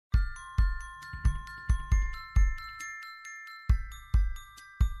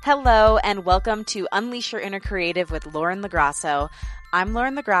Hello, and welcome to Unleash Your Inner Creative with Lauren LaGrasso. I'm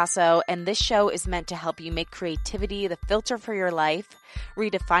Lauren LaGrasso, and this show is meant to help you make creativity the filter for your life,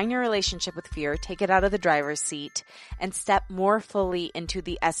 redefine your relationship with fear, take it out of the driver's seat, and step more fully into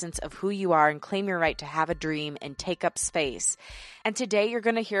the essence of who you are and claim your right to have a dream and take up space. And today you're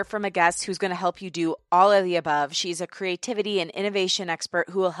going to hear from a guest who's going to help you do all of the above. She's a creativity and innovation expert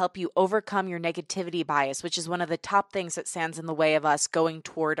who will help you overcome your negativity bias, which is one of the top things that stands in the way of us going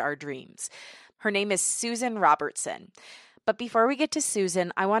toward our dreams. Her name is Susan Robertson. But before we get to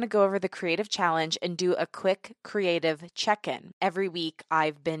Susan, I want to go over the creative challenge and do a quick creative check-in. Every week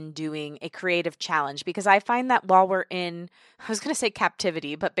I've been doing a creative challenge because I find that while we're in, I was going to say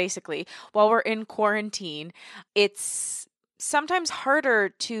captivity, but basically while we're in quarantine, it's sometimes harder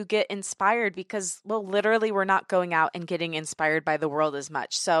to get inspired because, well, literally we're not going out and getting inspired by the world as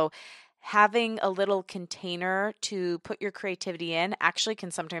much. So having a little container to put your creativity in actually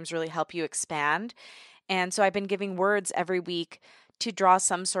can sometimes really help you expand. And so I've been giving words every week to draw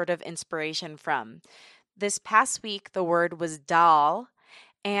some sort of inspiration from. This past week, the word was doll.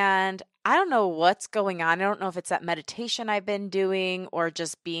 And I don't know what's going on. I don't know if it's that meditation I've been doing or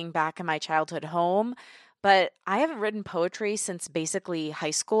just being back in my childhood home. But I haven't written poetry since basically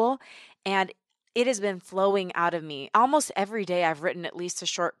high school. And it has been flowing out of me. Almost every day I've written at least a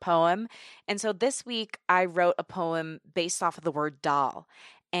short poem. And so this week I wrote a poem based off of the word doll.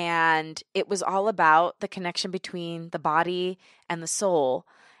 And it was all about the connection between the body and the soul.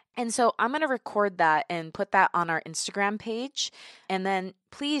 And so I'm going to record that and put that on our Instagram page. And then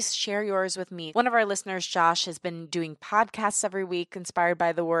please share yours with me. One of our listeners, Josh, has been doing podcasts every week inspired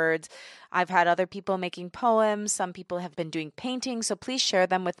by the words. I've had other people making poems. Some people have been doing paintings. So please share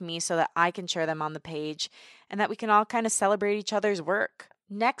them with me so that I can share them on the page and that we can all kind of celebrate each other's work.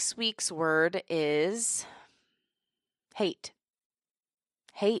 Next week's word is hate.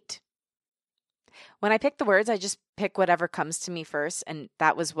 Hate. When I pick the words, I just pick whatever comes to me first, and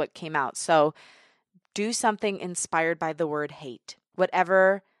that was what came out. So do something inspired by the word hate.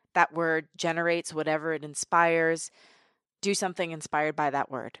 Whatever that word generates, whatever it inspires, do something inspired by that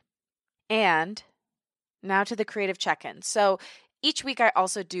word. And now to the creative check-in. So each week I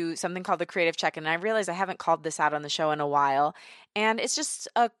also do something called the creative check-in. And I realize I haven't called this out on the show in a while. And it's just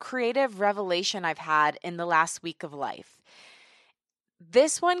a creative revelation I've had in the last week of life.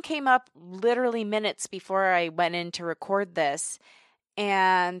 This one came up literally minutes before I went in to record this,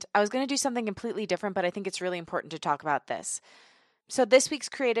 and I was going to do something completely different, but I think it's really important to talk about this. So this week's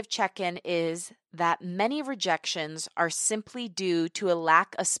creative check-in is that many rejections are simply due to a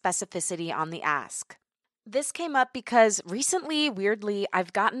lack of specificity on the ask. This came up because recently, weirdly,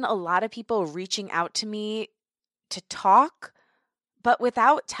 I've gotten a lot of people reaching out to me to talk, but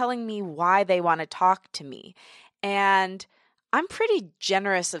without telling me why they want to talk to me. And I'm pretty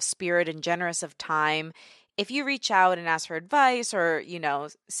generous of spirit and generous of time. If you reach out and ask for advice or,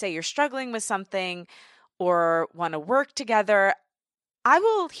 say you're struggling with something or want to work together, I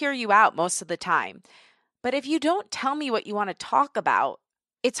will hear you out most of the time. But if you don't tell me what you want to talk about,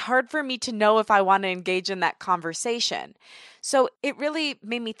 it's hard for me to know if I want to engage in that conversation. So it really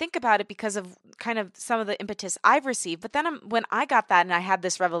made me think about it because of kind of some of the impetus I've received. But then when I got that and I had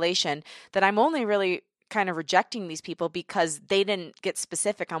this revelation that I'm only really kind of rejecting these people because they didn't get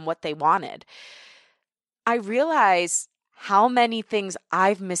specific on what they wanted, I realize how many things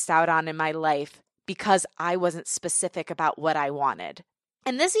I've missed out on in my life because I wasn't specific about what I wanted.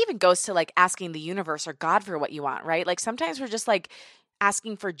 And this even goes to like asking the universe or God for what you want, right? Like sometimes we're just like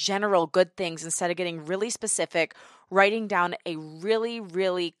asking for general good things instead of getting really specific, writing down a really,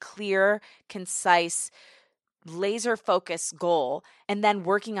 really clear, concise, laser focused goal, and then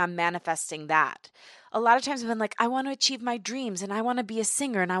working on manifesting that. A lot of times I've been like, I want to achieve my dreams and I want to be a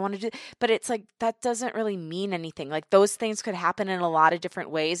singer and I want to do, but it's like, that doesn't really mean anything. Like those things could happen in a lot of different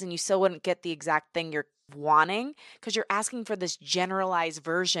ways and you still wouldn't get the exact thing you're wanting because you're asking for this generalized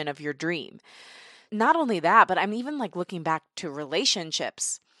version of your dream. Not only that, but I'm even like looking back to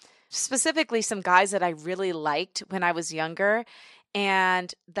relationships, specifically some guys that I really liked when I was younger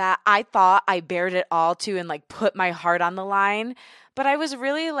and that I thought I bared it all to and like put my heart on the line. But I was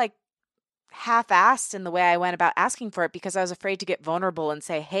really like half-assed in the way I went about asking for it because I was afraid to get vulnerable and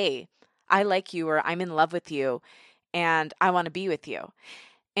say, hey, I like you or I'm in love with you and I want to be with you.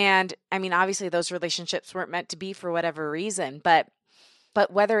 And I mean, obviously those relationships weren't meant to be for whatever reason, but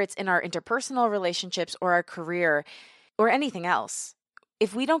whether it's in our interpersonal relationships or our career or anything else,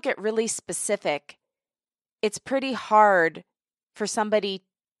 if we don't get really specific, it's pretty hard for somebody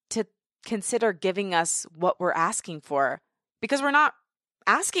to consider giving us what we're asking for because we're not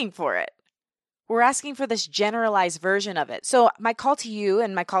asking for it. We're asking for this generalized version of it. So my call to you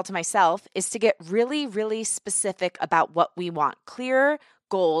and my call to myself is to get really, really specific about what we want. Clear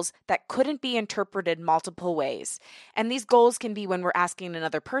goals that couldn't be interpreted multiple ways. And these goals can be when we're asking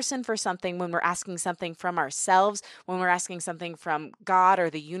another person for something, when we're asking something from ourselves, when we're asking something from God or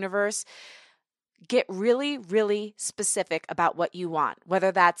the universe. Get really, really specific about what you want,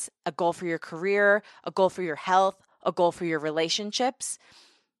 whether that's a goal for your career, a goal for your health, a goal for your relationships.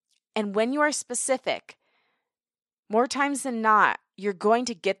 And when you are specific, more times than not, you're going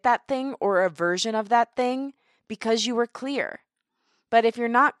to get that thing or a version of that thing because you were clear. But if you're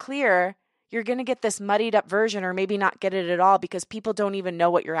not clear, you're going to get this muddied up version or maybe not get it at all because people don't even know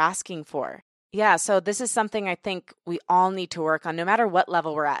what you're asking for. Yeah, so this is something I think we all need to work on no matter what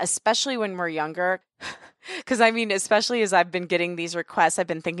level we're at, especially when we're younger. Because I mean, especially as I've been getting these requests, I've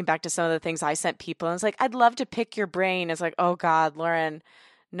been thinking back to some of the things I sent people. And it's like, I'd love to pick your brain. It's like, oh God, Lauren,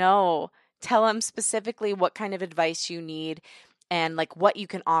 no. Tell them specifically what kind of advice you need and like what you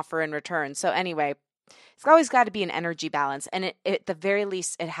can offer in return. So anyway, it's always got to be an energy balance. And at the very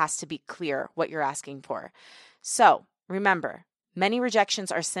least, it has to be clear what you're asking for. So remember, many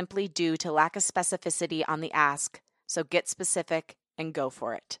rejections are simply due to lack of specificity on the ask. So get specific and go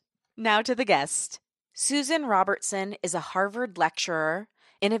for it. Now to the guest. Susan Robertson is a Harvard lecturer,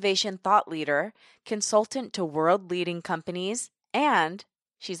 innovation thought leader, consultant to world-leading companies, and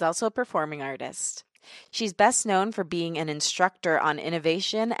she's also a performing artist. She's best known for being an instructor on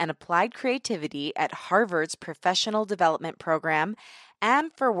innovation and applied creativity at Harvard's Professional Development Program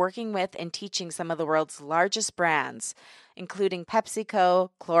and for working with and teaching some of the world's largest brands, including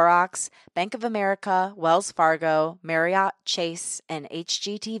PepsiCo, Clorox, Bank of America, Wells Fargo, Marriott, Chase, and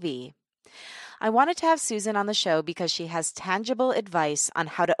HGTV. I wanted to have Susan on the show because she has tangible advice on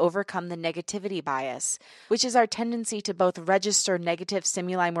how to overcome the negativity bias, which is our tendency to both register negative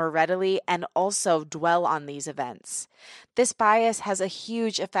stimuli more readily and also dwell on these events. This bias has a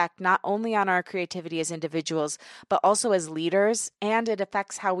huge effect not only on our creativity as individuals, but also as leaders, and it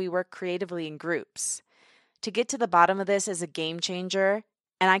affects how we work creatively in groups. To get to the bottom of this is a game changer,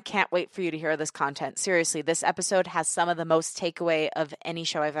 and I can't wait for you to hear this content. Seriously, this episode has some of the most takeaway of any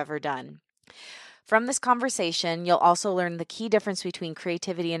show I've ever done. From this conversation, you'll also learn the key difference between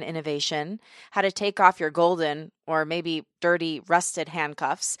creativity and innovation, how to take off your golden or maybe dirty, rusted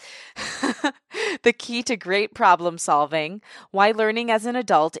handcuffs, the key to great problem solving, why learning as an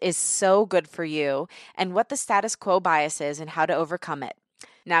adult is so good for you, and what the status quo bias is and how to overcome it.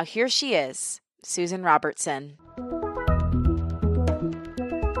 Now, here she is, Susan Robertson.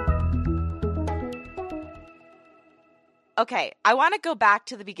 Okay, I want to go back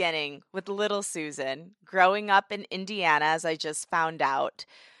to the beginning with little Susan, growing up in Indiana, as I just found out.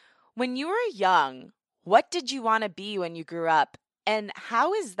 When you were young, what did you want to be when you grew up? And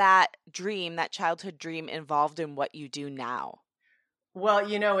how is that dream, that childhood dream, involved in what you do now? Well,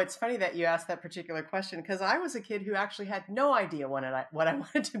 it's funny that you asked that particular question because I was a kid who actually had no idea what I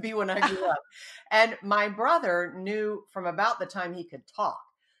wanted to be when I grew up. And my brother knew from about the time he could talk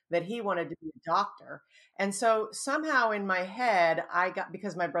that he wanted to be a doctor. And so somehow in my head,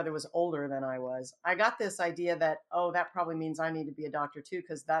 because my brother was older than I got this idea that, oh, that probably means I need to be a doctor too,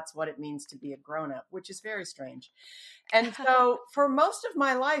 because that's what it means to be a grown up, which is very strange. And so for most of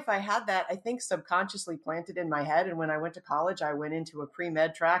my life, I had that, I think, subconsciously planted in my head. And when I went to college, I went into a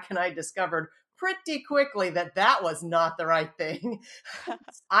pre-med track and I discovered pretty quickly that that was not the right thing.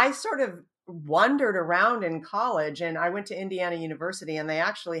 I sort of wandered around in college and I went to Indiana University and they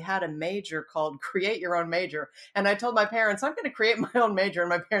actually had a major called Create Your Own Major. And I told my parents, I'm going to create my own major. And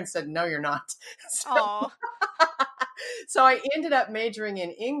my parents said, no, you're not. So I ended up majoring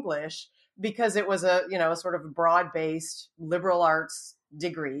in English because it was a sort of broad-based liberal arts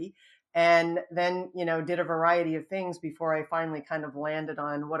degree. And then, did a variety of things before I finally kind of landed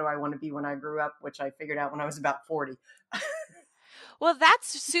on what do I want to be when I grew up, which I figured out when I was about 40. Well,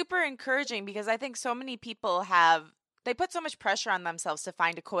 that's super encouraging because I think so many people they put so much pressure on themselves to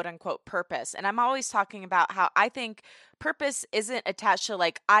find a quote unquote purpose. And I'm always talking about how I think purpose isn't attached to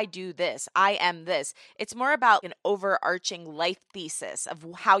like, I do this, I am this. It's more about an overarching life thesis of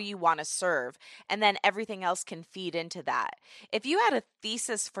how you want to serve. And then everything else can feed into that. If you had a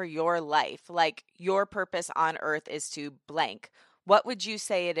thesis for your life, like your purpose on earth is to blank, what would you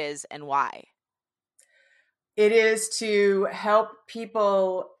say it is and why? It is to help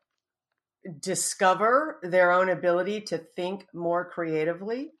people discover their own ability to think more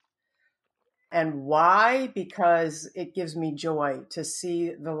creatively. And why? Because it gives me joy to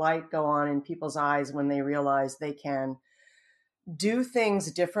see the light go on in people's eyes when they realize they can do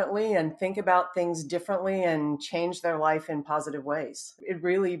things differently and think about things differently and change their life in positive ways. It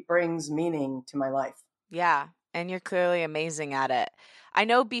really brings meaning to my life. Yeah, and you're clearly amazing at it. I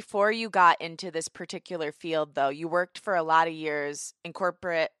know before you got into this particular field, though, you worked for a lot of years in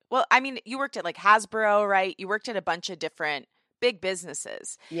corporate. Well, I mean, you worked at like Hasbro, right? You worked at a bunch of different big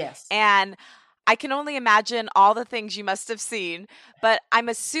businesses. Yes. And I can only imagine all the things you must have seen, but I'm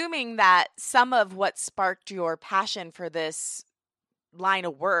assuming that some of what sparked your passion for this line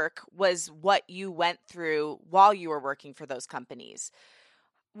of work was what you went through while you were working for those companies.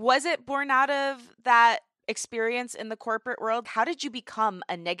 Was it born out of that experience in the corporate world? How did you become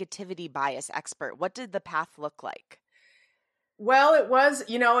a negativity bias expert? What did the path look like? Well, it was,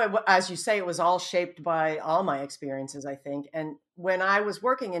 as you say, it was all shaped by all my experiences, I think. And when I was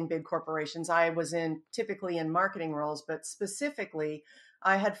working in big corporations, I was typically in marketing roles, but specifically,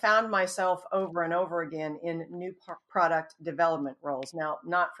 I had found myself over and over again in new product development roles. Now,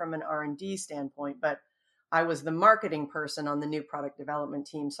 not from an R&D standpoint, but I was the marketing person on the new product development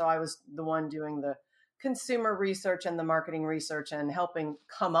team. So I was the one doing the consumer research and the marketing research and helping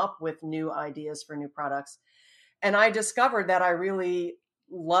come up with new ideas for new products. And I discovered that I really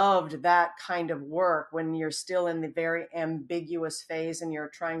loved that kind of work when you're still in the very ambiguous phase and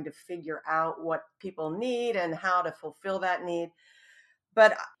you're trying to figure out what people need and how to fulfill that need.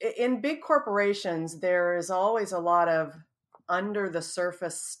 But in big corporations, there is always a lot of under the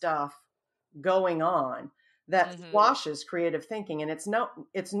surface stuff going on that squashes creative thinking. And it's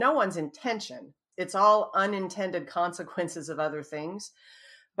no one's intention. It's all unintended consequences of other things.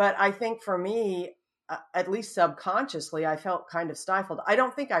 But I think for me, at least subconsciously, I felt kind of stifled. I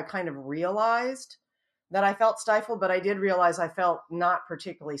don't think I kind of realized that I felt stifled, but I did realize I felt not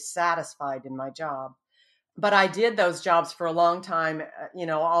particularly satisfied in my job. But I did those jobs for a long time,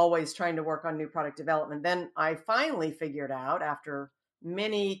 always trying to work on new product development. Then I finally figured out, after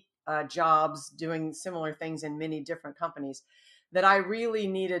many jobs doing similar things in many different companies, that I really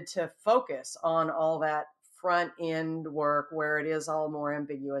needed to focus on all that front end work where it is all more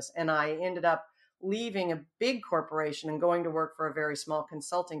ambiguous. And I ended up leaving a big corporation and going to work for a very small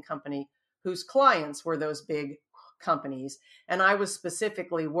consulting company whose clients were those big companies. And I was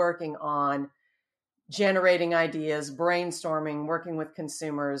specifically working on generating ideas, brainstorming, working with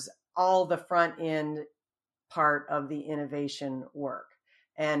consumers, all the front end part of the innovation work,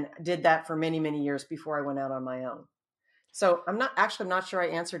 and did that for many, many years before I went out on my own. So I'm not sure I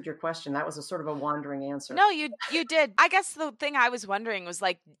answered your question. That was a sort of a wandering answer. No, you did. I guess the thing I was wondering was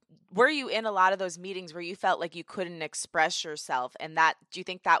like, were you in a lot of those meetings where you felt like you couldn't express yourself? And do you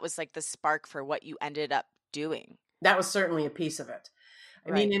think that was like the spark for what you ended up doing? That was certainly a piece of it. I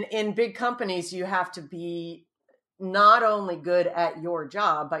Right. mean, in big companies, you have to be not only good at your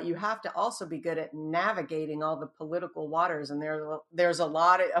job, but you have to also be good at navigating all the political waters. And there's a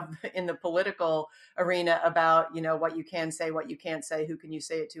lot of in the political arena about, what you can say, what you can't say, who can you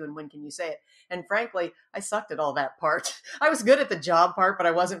say it to, and when can you say it. And frankly, I sucked at all that part. I was good at the job part, but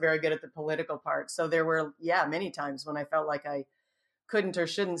I wasn't very good at the political part. So there were, many times when I felt like I couldn't or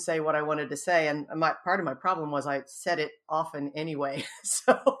shouldn't say what I wanted to say. And part of my problem was I said it often anyway.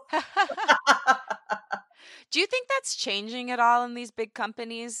 So Do you think that's changing at all in these big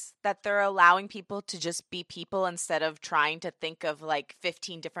companies, that they're allowing people to just be people instead of trying to think of like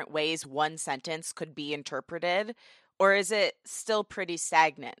 15 different ways one sentence could be interpreted? Or is it still pretty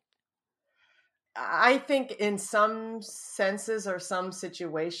stagnant? I think in some senses or some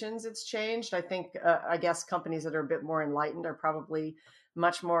situations it's changed. I think, I guess companies that are a bit more enlightened are probably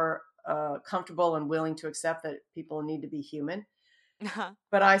much more comfortable and willing to accept that people need to be human.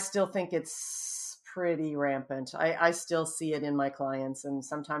 But I still think it's pretty rampant. I still see it in my clients. And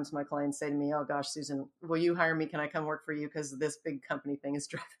sometimes my clients say to me, "Oh gosh, Susan, will you hire me? Can I come work for you? Because this big company thing is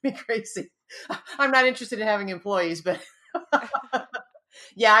driving me crazy." I'm not interested in having employees, but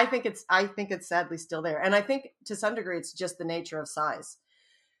yeah, I think it's sadly still there. And I think to some degree, it's just the nature of size.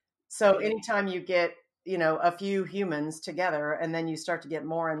 So anytime you get, a few humans together and then you start to get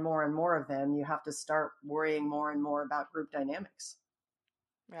more and more and more of them, you have to start worrying more and more about group dynamics.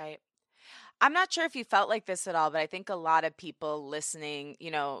 Right. I'm not sure if you felt like this at all, but I think a lot of people listening,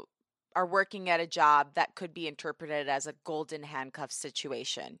 are working at a job that could be interpreted as a golden handcuff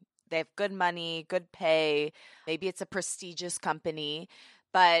situation. They have good money, good pay, maybe it's a prestigious company,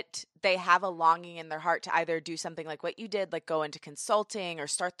 but they have a longing in their heart to either do something like what you did, like go into consulting or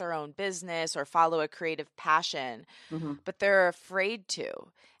start their own business or follow a creative passion, Hmm. but they're afraid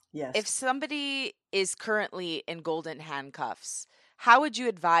to. If Yes. somebody is currently in golden handcuffs, how would you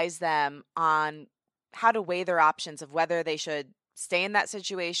advise them on how to weigh their options of whether they should stay in that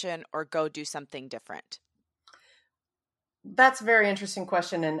situation or go do something different? That's a very interesting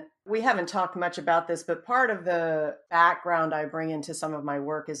question. And we haven't talked much about this, but part of the background I bring into some of my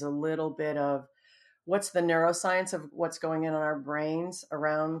work is a little bit of what's the neuroscience of what's going on in our brains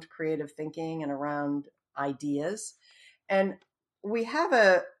around creative thinking and around ideas. And we have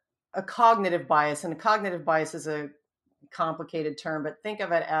a cognitive bias, and a cognitive bias is a complicated term, but think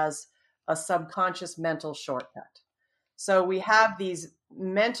of it as a subconscious mental shortcut. So we have these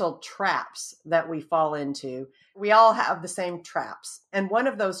mental traps that we fall into. We all have the same traps. And one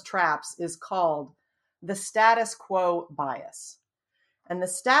of those traps is called the status quo bias. And the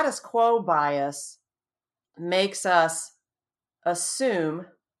status quo bias makes us assume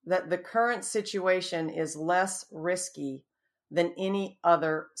that the current situation is less risky than any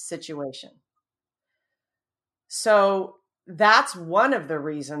other situation. So that's one of the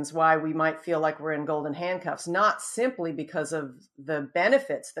reasons why we might feel like we're in golden handcuffs, not simply because of the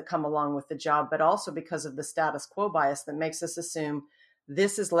benefits that come along with the job, but also because of the status quo bias that makes us assume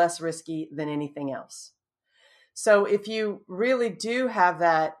this is less risky than anything else. So if you really do have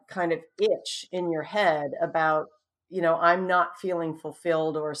that kind of itch in your head about, I'm not feeling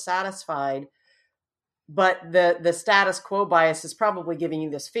fulfilled or satisfied, but the status quo bias is probably giving you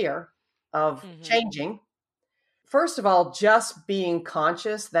this fear of changing. First of all, just being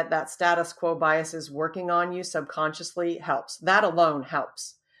conscious that that status quo bias is working on you subconsciously helps. That alone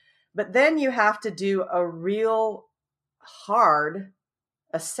helps. But then you have to do a real hard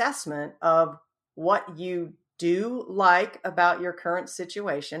assessment of what you do like about your current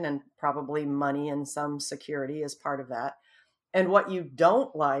situation, and probably money and some security is part of that, and what you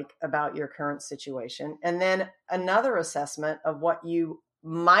don't like about your current situation. And then another assessment of what you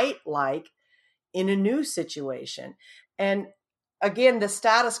might like in a new situation. And again, the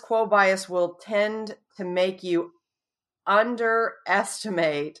status quo bias will tend to make you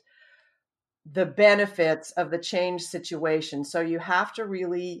underestimate the benefits of the changed situation. So you have to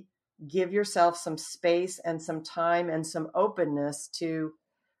really give yourself some space and some time and some openness to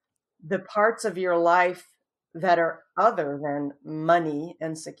the parts of your life that are other than money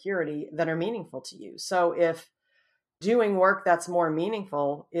and security that are meaningful to you. So if doing work that's more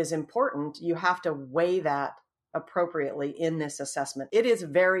meaningful is important, you have to weigh that appropriately in this assessment. It is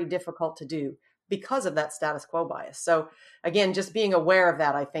very difficult to do because of that status quo bias. So again, just being aware of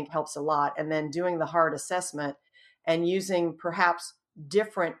that, I think, helps a lot. And then doing the hard assessment and using perhaps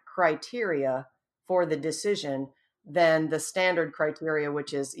different criteria for the decision than the standard criteria,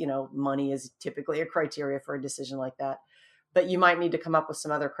 which is, money is typically a criteria for a decision like that. But you might need to come up with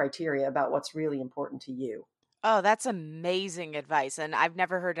some other criteria about what's really important to you. Oh, that's amazing advice. And I've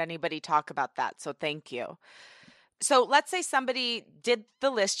never heard anybody talk about that. So thank you. So let's say somebody did the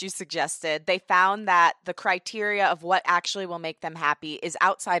list you suggested. They found that the criteria of what actually will make them happy is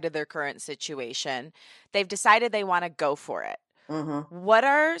outside of their current situation. They've decided they want to go for it. What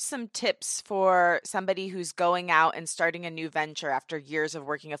are some tips for somebody who's going out and starting a new venture after years of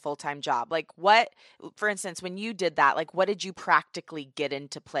working a full-time job? Like for instance, when you did that, like what did you practically get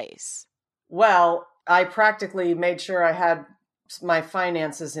into place? Well, I practically made sure I had my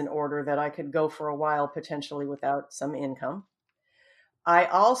finances in order that I could go for a while potentially without some income. I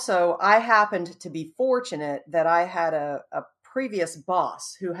happened to be fortunate that I had a previous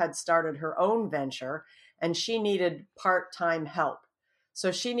boss who had started her own venture, and she needed part-time help.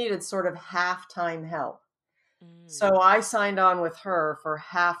 So she needed sort of half-time help. So I signed on with her for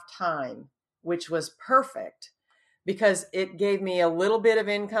half-time, which was perfect because it gave me a little bit of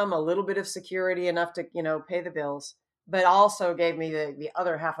income, a little bit of security, enough to, pay the bills, but also gave me the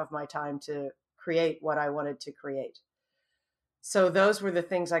other half of my time to create what I wanted to create. So those were the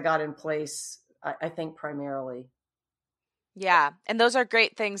things I got in place, I think, primarily. Yeah. And those are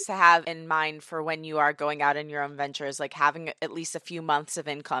great things to have in mind for when you are going out in your own ventures, like having at least a few months of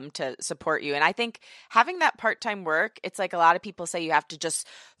income to support you. And I think having that part-time work, it's like a lot of people say you have to just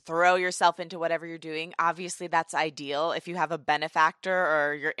throw yourself into whatever you're doing. Obviously, that's ideal if you have a benefactor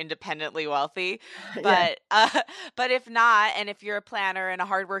or you're independently wealthy. But but if not, and if you're a planner and a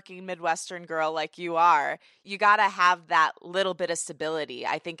hardworking Midwestern girl like you are, you got to have that little bit of stability.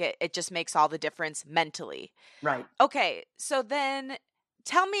 I think it just makes all the difference mentally. Right. Okay, so then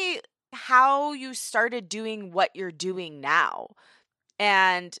tell me how you started doing what you're doing now.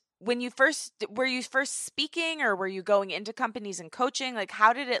 And were you first speaking, or were you going into companies and coaching? Like,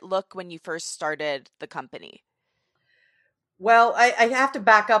 how did it look when you first started the company? Well, I have to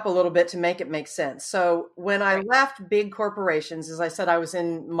back up a little bit to make it make sense. So when I left big corporations, as I said, I was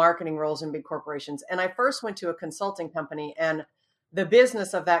in marketing roles in big corporations, and I first went to a consulting company, and the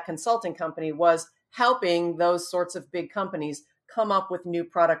business of that consulting company was helping those sorts of big companies come up with new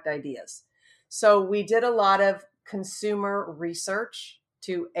product ideas. So we did a lot of consumer research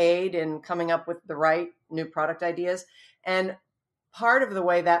to aid in coming up with the right new product ideas. And part of the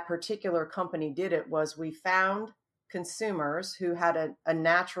way that particular company did it was we found consumers who had a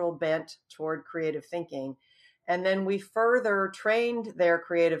natural bent toward creative thinking. And then we further trained their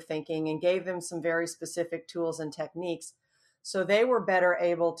creative thinking and gave them some very specific tools and techniques so they were better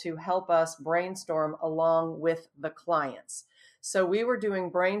able to help us brainstorm along with the clients. So we were doing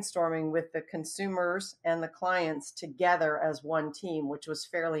brainstorming with the consumers and the clients together as one team, which was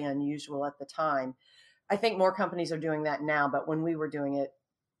fairly unusual at the time. I think more companies are doing that now, but when we were doing it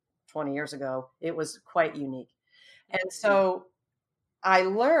 20 years ago, it was quite unique. And so I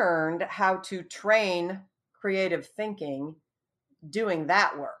learned how to train creative thinking doing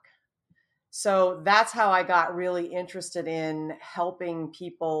that work. So that's how I got really interested in helping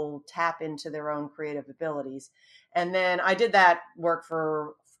people tap into their own creative abilities. And then I did that work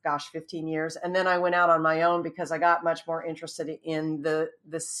for, 15 years. And then I went out on my own because I got much more interested in the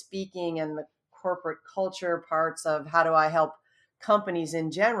speaking and the corporate culture parts of how do I help companies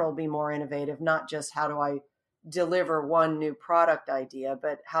in general be more innovative, not just how do I deliver one new product idea,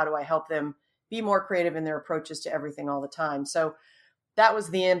 but how do I help them be more creative in their approaches to everything all the time. So that was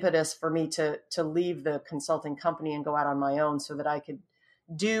the impetus for me to leave the consulting company and go out on my own so that I could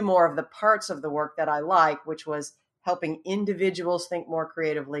do more of the parts of the work that I like, which was helping individuals think more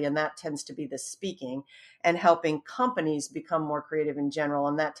creatively. And that tends to be the speaking, and helping companies become more creative in general.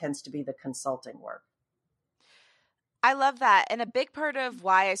 And that tends to be the consulting work. I love that. And a big part of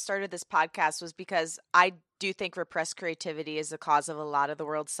why I started this podcast was because I do think repressed creativity is the cause of a lot of the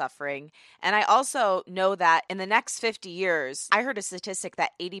world's suffering. And I also know that in the next 50 years, I heard a statistic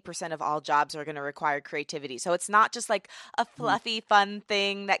that 80% of all jobs are going to require creativity. So it's not just like a fluffy, fun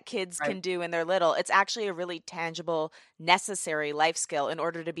thing that kids can do when they're little. It's actually a really tangible, necessary life skill in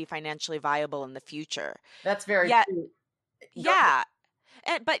order to be financially viable in the future. That's very true. Yeah.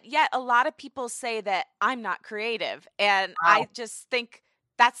 But yet a lot of people say that I'm not creative. And I just think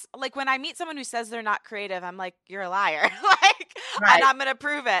that's like when I meet someone who says they're not creative, I'm like, you're a liar. And I'm going to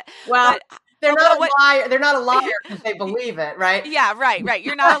prove it. Well, they're not a liar. They're not a liar because they believe it, right? Yeah, right.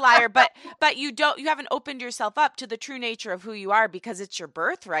 You're not a liar, but you haven't opened yourself up to the true nature of who you are because it's your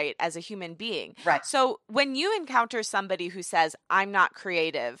birthright as a human being. Right. So when you encounter somebody who says, I'm not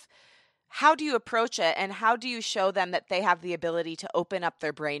creative, how do you approach it, and how do you show them that they have the ability to open up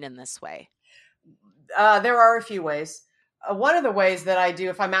their brain in this way? There are a few ways. One of the ways that I do,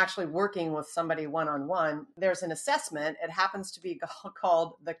 if I'm actually working with somebody one-on-one, there's an assessment. It happens to be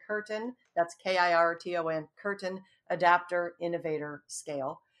called the Curtin, that's KIRTON, Curtin Adapter Innovator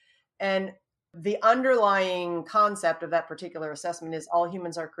Scale. And the underlying concept of that particular assessment is all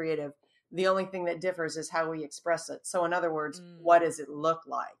humans are creative. The only thing that differs is how we express it. So in other words, what does it look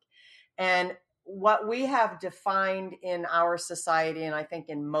like? And what we have defined in our society, and I think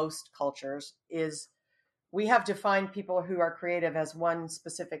in most cultures, is we have defined people who are creative as one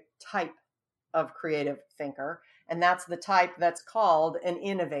specific type of creative thinker. And that's the type that's called an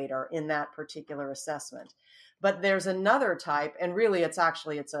innovator in that particular assessment. But there's another type, and really it's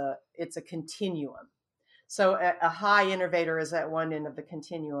a continuum. So a high innovator is at one end of the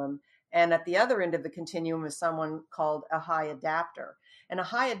continuum. And at the other end of the continuum is someone called a high adapter. And a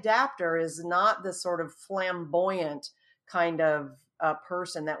high adapter is not the sort of flamboyant kind of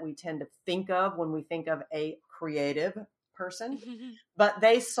person that we tend to think of when we think of a creative person, but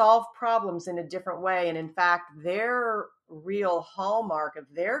they solve problems in a different way. And in fact, their real hallmark of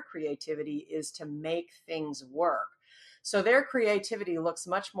their creativity is to make things work. So their creativity looks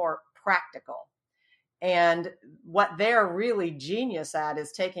much more practical. And what they're really genius at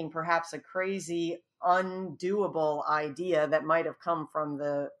is taking perhaps a crazy, undoable idea that might have come from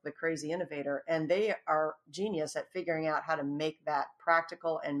the crazy innovator. And they are genius at figuring out how to make that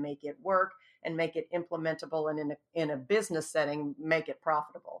practical and make it work and make it implementable, and in a business setting, make it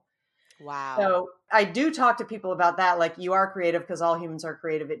profitable. Wow. So I do talk to people about that. Like, you are creative because all humans are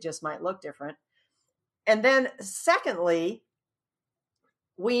creative. It just might look different. And then secondly,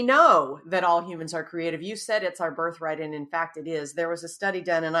 we know that all humans are creative. You said it's our birthright, and in fact it is. There was a study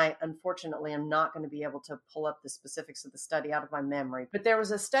done, and I unfortunately am not going to be able to pull up the specifics of the study out of my memory, but there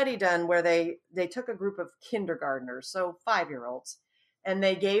was a study done where they took a group of kindergartners, so 5-year-olds, and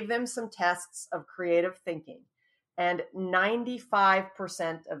they gave them some tests of creative thinking. And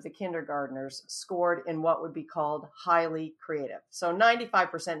 95% of the kindergartners scored in what would be called highly creative. So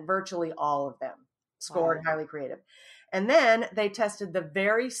 95%, virtually all of them scored highly creative. And then they tested the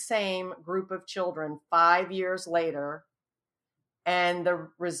very same group of children 5 years later, and the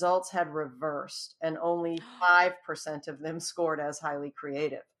results had reversed, and only 5% of them scored as highly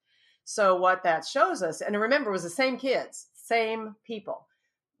creative. So what that shows us, and remember, it was the same kids, same people.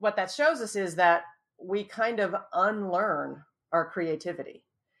 What that shows us is that we kind of unlearn our creativity.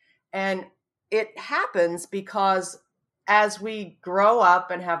 And it happens because as we grow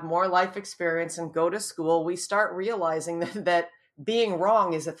up and have more life experience and go to school, we start realizing that being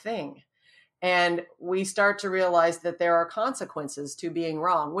wrong is a thing. And we start to realize that there are consequences to being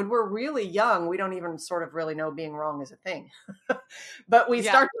wrong. When we're really young, we don't even sort of really know being wrong is a thing. But we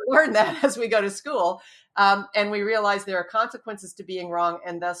start to learn that as we go to school. And we realize there are consequences to being wrong.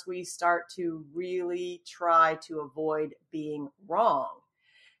 And thus we start to really try to avoid being wrong.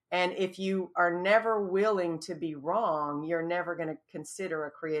 And if you are never willing to be wrong, you're never going to consider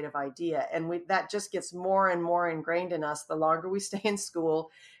a creative idea. And that just gets more and more ingrained in us the longer we stay in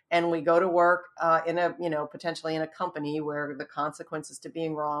school and we go to work potentially in a company where the consequences to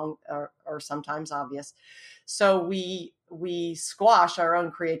being wrong are sometimes obvious. So we squash our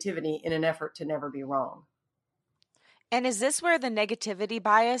own creativity in an effort to never be wrong. And is this where the negativity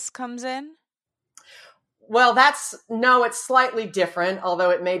bias comes in? Well, it's slightly different, although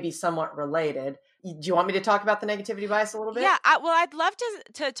it may be somewhat related. Do you want me to talk about the negativity bias a little bit? Yeah, I'd love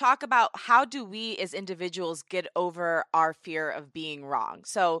to talk about how do we as individuals get over our fear of being wrong.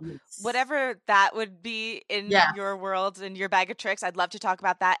 So whatever that would be in your world and your bag of tricks, I'd love to talk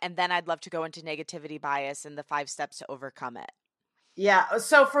about that. And then I'd love to go into negativity bias and the 5 steps to overcome it. Yeah.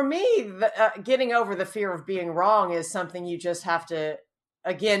 So for me, getting over the fear of being wrong is something you just have to,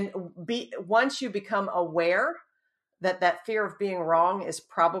 again, once you become aware that fear of being wrong is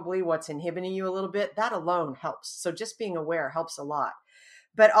probably what's inhibiting you a little bit, that alone helps. So just being aware helps a lot.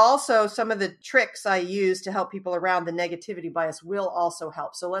 But also some of the tricks I use to help people around the negativity bias will also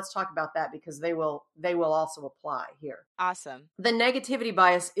help. So let's talk about that because they will also apply here. Awesome. The negativity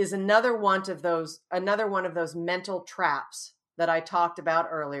bias is another one of those mental traps that I talked about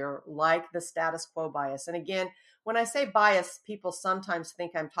earlier, like the status quo bias. And again, when I say bias, people sometimes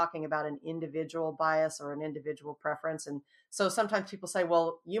think I'm talking about an individual bias or an individual preference. And so sometimes people say,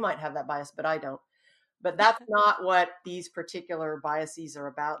 well, you might have that bias, but I don't. But that's not what these particular biases are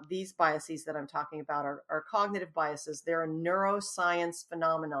about. These biases that I'm talking about are cognitive biases. They're a neuroscience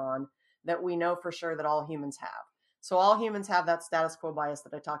phenomenon that we know for sure that all humans have. So all humans have that status quo bias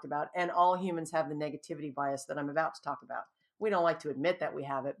that I talked about, and all humans have the negativity bias that I'm about to talk about. We don't like to admit that we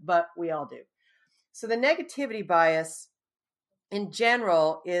have it, but we all do. So the negativity bias in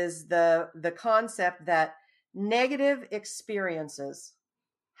general is the concept that negative experiences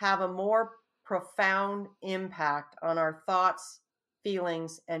have a more profound impact on our thoughts,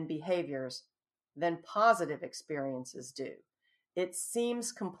 feelings, and behaviors than positive experiences do. It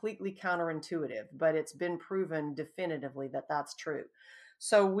seems completely counterintuitive, but it's been proven definitively that that's true.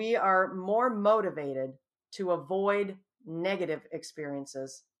 So we are more motivated to avoid negative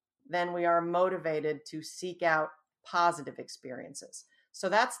experiences than we are motivated to seek out positive experiences. So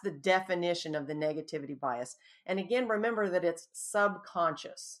that's the definition of the negativity bias. And again, remember that it's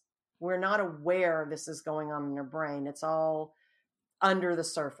subconscious. We're not aware this is going on in our brain. It's all under the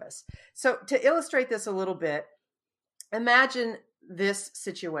surface. So to illustrate this a little bit, imagine this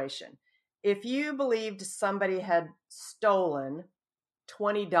situation. If you believed somebody had stolen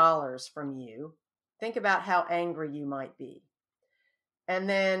 $20 from you, think about how angry you might be. And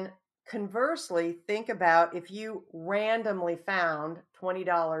then conversely, think about if you randomly found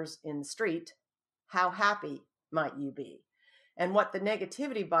 $20 in the street, how happy might you be? And what the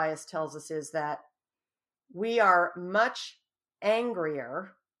negativity bias tells us is that we are much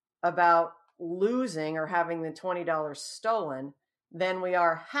angrier about losing or having the $20 stolen than we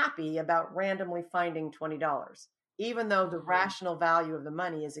are happy about randomly finding $20. Even though the rational value of the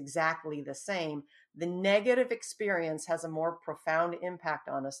money is exactly the same, the negative experience has a more profound impact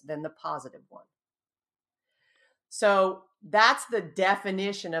on us than the positive one. So that's the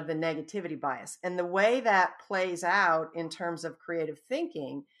definition of the negativity bias. And the way that plays out in terms of creative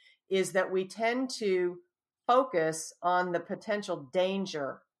thinking is that we tend to focus on the potential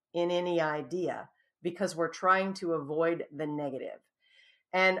danger in any idea because we're trying to avoid the negative.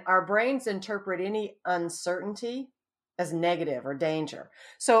 And our brains interpret any uncertainty as negative or danger.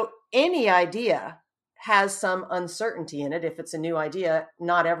 So any idea has some uncertainty in it. If it's a new idea,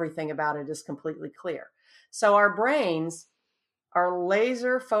 not everything about it is completely clear. So our brains are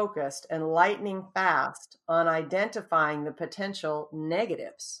laser focused and lightning fast on identifying the potential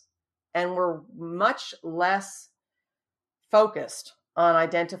negatives. And we're much less focused on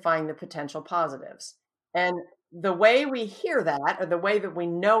identifying the potential positives. And the way we hear that, or the way that we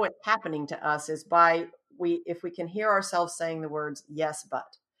know it's happening to us, is if we can hear ourselves saying the words, yes,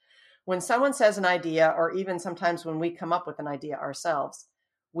 but. When someone says an idea, or even sometimes when we come up with an idea ourselves,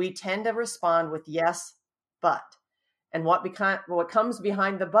 we tend to respond with yes, but. And what comes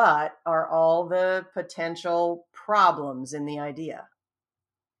behind the but are all the potential problems in the idea.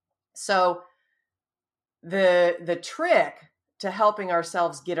 So the trick to helping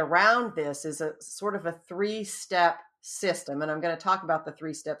ourselves get around this is a sort of a 3-step system. And I'm going to talk about the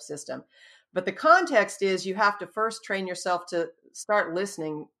 3-step system. But the context is you have to first train yourself to start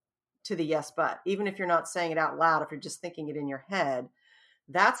listening to the yes, but, even if you're not saying it out loud, if you're just thinking it in your head,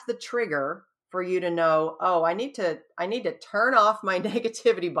 that's the trigger for you to know, oh, I need to turn off my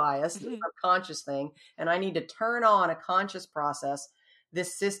negativity bias, the subconscious thing, and I need to turn on a conscious process,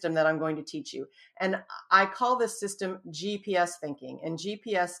 this system that I'm going to teach you. And I call this system GPS thinking, and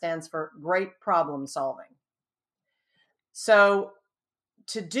GPS stands for great problem solving. So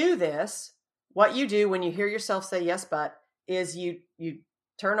to do this, what you do when you hear yourself say yes, but, is you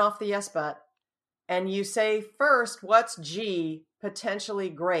turn off the yes, but, and you say first, what's G potentially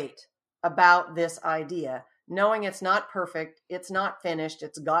great about this idea, knowing it's not perfect, it's not finished,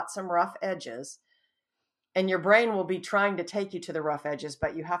 it's got some rough edges, and your brain will be trying to take you to the rough edges,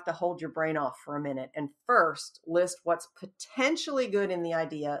 but you have to hold your brain off for a minute and first list what's potentially good in the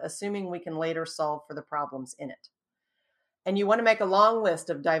idea, assuming we can later solve for the problems in it. And you want to make a long list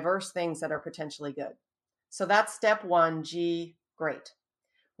of diverse things that are potentially good. So that's step 1, G, great.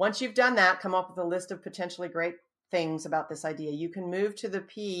 Once you've done that, come up with a list of potentially great things about this idea. You can move to the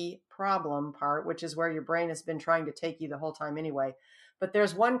P, problem part, which is where your brain has been trying to take you the whole time anyway. But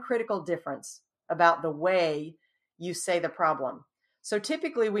there's one critical difference about the way you say the problem. So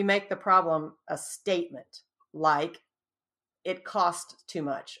typically we make the problem a statement like, it costs too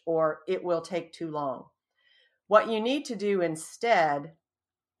much, or it will take too long. What you need to do instead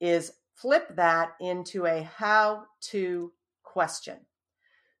is flip that into a how-to question.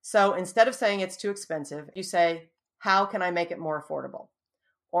 So instead of saying it's too expensive, you say, how can I make it more affordable?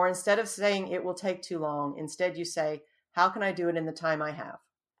 Or instead of saying it will take too long, instead you say, how can I do it in the time I have?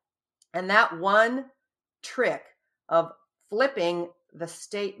 And that one trick of flipping the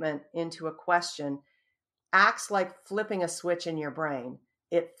statement into a question acts like flipping a switch in your brain.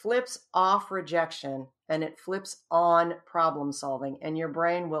 It flips off rejection and it flips on problem solving, and your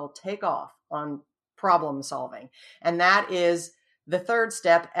brain will take off on problem solving. And that is the third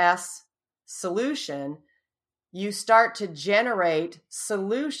step, S, solution. You start to generate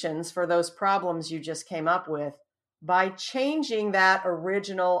solutions for those problems you just came up with by changing that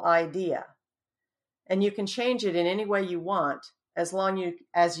original idea. And you can change it in any way you want, as long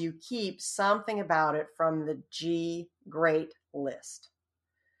as you keep something about it from the G great list.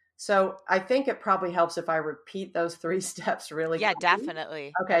 So I think it probably helps if I repeat those 3 steps really quickly. Yeah,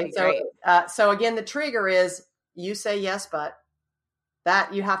 definitely. Okay, so again, the trigger is you say yes, but.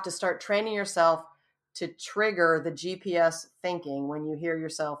 That you have to start training yourself to trigger the GPS thinking when you hear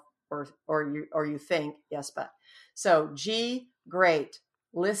yourself or you think yes, but. So G, great.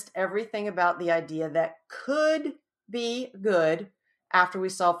 List everything about the idea that could be good after we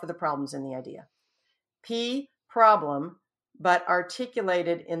solve for the problems in the idea. P, problem, but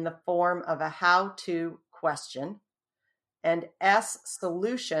articulated in the form of a how-to question. And S,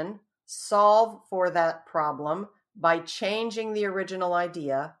 solution, solve for that problem by changing the original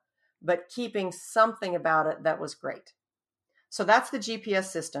idea, but keeping something about it that was great. So that's the GPS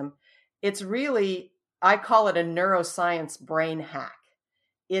system. It's really, I call it a neuroscience brain hack.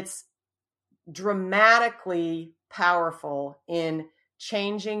 It's dramatically powerful in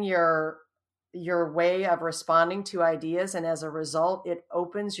changing your way of responding to ideas. And as a result, it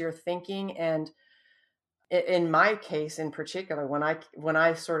opens your thinking. And in my case in particular, when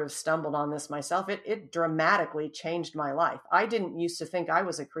I sort of stumbled on this myself, it dramatically changed my life. I didn't used to think I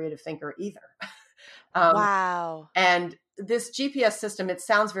was a creative thinker either. Wow. And this GPS system, it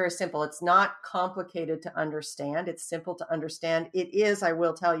sounds very simple. It's not complicated to understand. It's simple to understand. It is, I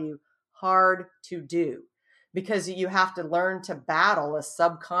will tell you, hard to do because you have to learn to battle a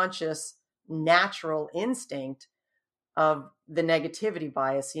subconscious natural instinct of the negativity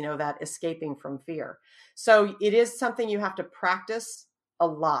bias, that escaping from fear. So it is something you have to practice a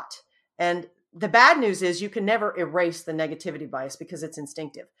lot. And the bad news is you can never erase the negativity bias because it's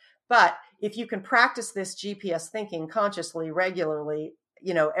instinctive. But if you can practice this GPS thinking consciously, regularly,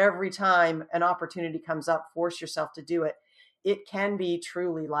 every time an opportunity comes up, force yourself to do it, it can be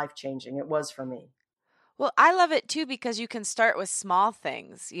truly life-changing. It was for me. Well, I love it too because you can start with small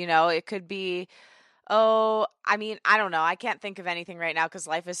things. It could be, Oh, I mean, I don't know. I can't think of anything right now because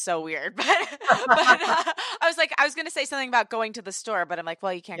life is so weird. I was going to say something about going to the store, but I'm like,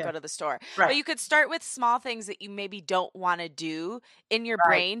 well, you can't Yeah. go to the store. But Right. you could start with small things that you maybe don't want to do in your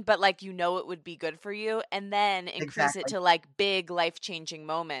Right. brain, but like you know it would be good for you, and then increase it Exactly. to like big life changing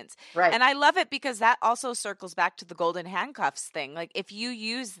moments. Right. And I love it because that also circles back to the golden handcuffs thing. Like if you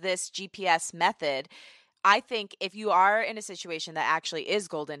use this GPS method, I think if you are in a situation that actually is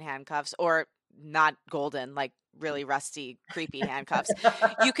golden handcuffs or not golden, like really rusty, creepy handcuffs,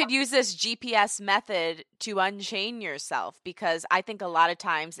 you could use this GPS method to unchain yourself because I think a lot of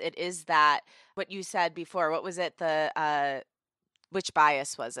times it is that what you said before. What was it? Which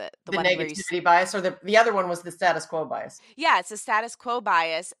bias was it? The The one where you negativity bias, or the other one was the status quo bias. yeah, it's the status quo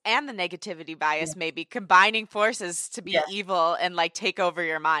bias and the negativity Yeah. bias, maybe combining forces to be Yes. evil and like take over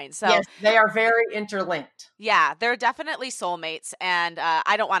your mind. So Yes, they are very interlinked. yeah, they're definitely soulmates, and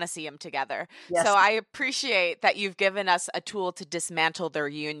I don't want to see them together. So Yes. I appreciate that you've given us a tool to dismantle their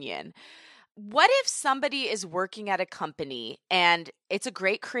union. What if somebody is working at a company and it's a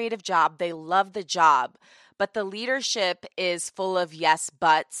great creative job? They love the job, but the leadership is full of yes,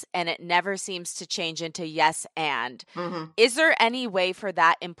 buts, and it never seems to change into yes, and. Mhm. Is there any way for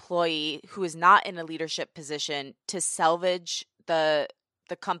that employee who is not in a leadership position to salvage the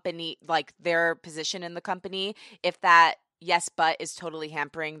company, like their position in the company, if that yes but is totally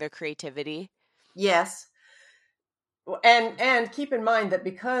hampering their creativity? Yes. And keep in mind that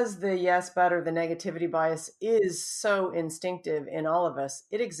because the yes but or the negativity bias is so instinctive in all of us,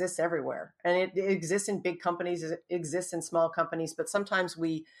 it exists everywhere. And it exists in big companies, it exists in small companies, but sometimes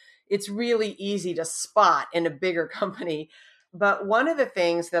it's really easy to spot in a bigger company. But one of the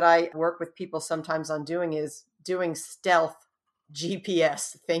things that I work with people sometimes on doing is doing stealth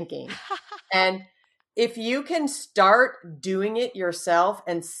GPS thinking. And if you can start doing it yourself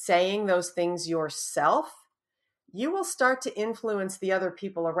and saying those things yourself, you will start to influence the other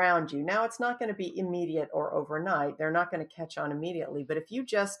people around you. Now, it's not going to be immediate or overnight. They're not going to catch on immediately. But if you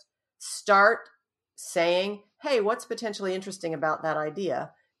just start saying, hey, what's potentially interesting about that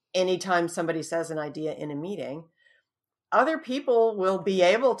idea? Anytime somebody says an idea in a meeting, other people will be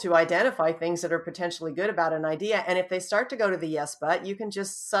able to identify things that are potentially good about an idea. And if they start to go to the yes, but you can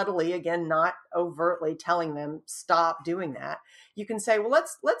just subtly, again, not overtly telling them, stop doing that. You can say, well,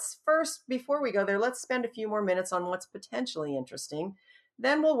 let's first, before we go there, let's spend a few more minutes on what's potentially interesting.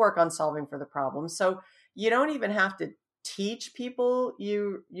 Then we'll work on solving for the problem. So you don't even have to teach people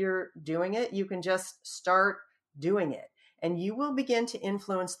you're doing it. You can just start doing it. And you will begin to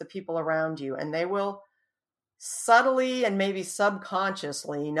influence the people around you, and they will subtly and maybe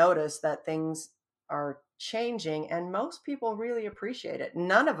subconsciously notice that things are changing, and most people really appreciate it.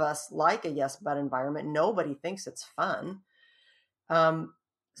 None of us like a yes but environment. Nobody thinks it's fun. um,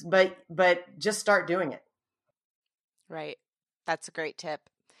 but just start doing it. Right. That's a great tip.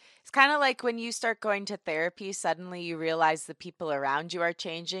 It's kind of like when you start going to therapy, suddenly you realize the people around you are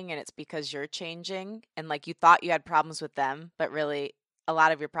changing and it's because you're changing. And like you thought you had problems with them, but really a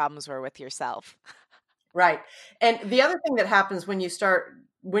lot of your problems were with yourself. Right. And the other thing that happens when you start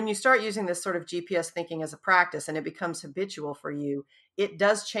using this sort of GPS thinking as a practice and it becomes habitual for you, it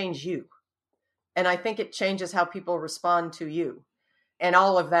does change you. And I think it changes how people respond to you. And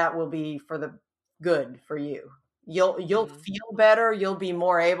all of that will be for the good for you. You'll Mm-hmm. feel better. You'll be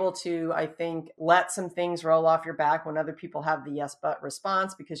more able to, I think, let some things roll off your back when other people have the yes but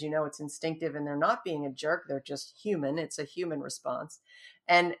response, because you know it's instinctive and they're not being a jerk. They're just human. It's a human response.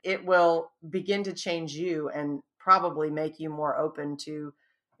 And it will begin to change you and probably make you more open to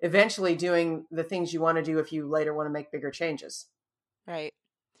eventually doing the things you want to do if you later want to make bigger changes. Right.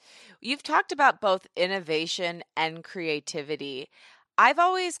 You've talked about both innovation and creativity. I've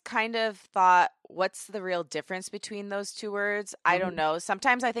always kind of thought, what's the real difference between those two words? I don't Mhm. know.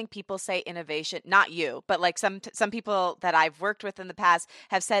 Sometimes I think people say innovation, not you, but like some people that I've worked with in the past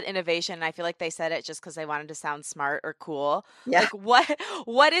have said innovation, and I feel like they said it just because they wanted to sound smart or cool. Yeah. Like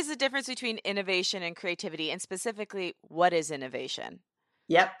what is the difference between innovation and creativity, and specifically, what is innovation?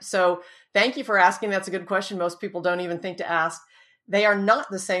 Yep. So thank you for asking. That's a good question. Most people don't even think to ask. They are not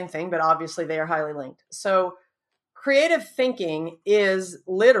the same thing, but obviously they are highly linked. So creative thinking is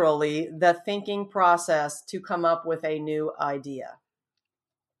literally the thinking process to come up with a new idea.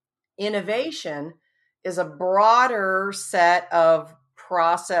 Innovation is a broader set of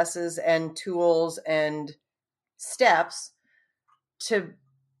processes and tools and steps to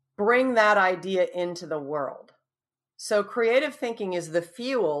bring that idea into the world. So creative thinking is the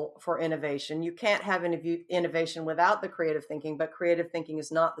fuel for innovation. You can't have innovation without the creative thinking, but creative thinking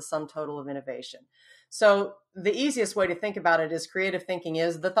is not the sum total of innovation. So the easiest way to think about it is creative thinking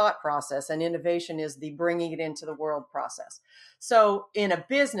is the thought process and innovation is the bringing it into the world process. So in a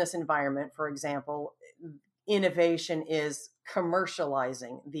business environment, for example, innovation is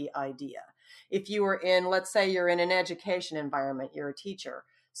commercializing the idea. If you were in, let's say you're in an education environment, you're a teacher.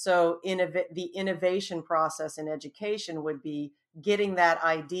 So the innovation process in education would be getting that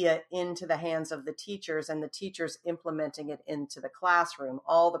idea into the hands of the teachers and the teachers implementing it into the classroom,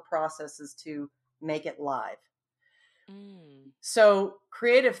 all the processes to make it live. So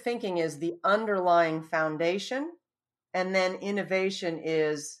creative thinking is the underlying foundation, and then innovation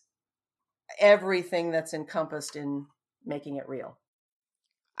is everything that's encompassed in making it real.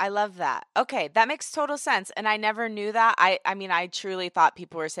 I love that. Okay, that makes total sense. And I never knew that. I mean, I truly thought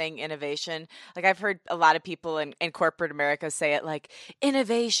people were saying innovation. Like I've heard a lot of people in corporate America say it like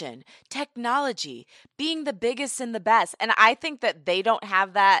innovation, technology, being the biggest and the best. And I think that they don't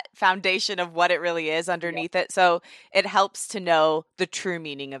have that foundation of what it really is underneath it. So it helps to know the true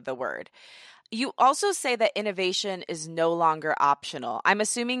meaning of the word. You also say that innovation is no longer optional. I'm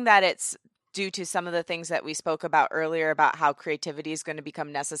assuming that it's due to some of the things that we spoke about earlier about how creativity is going to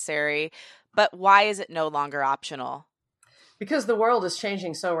become necessary. But why is it no longer optional? Because the world is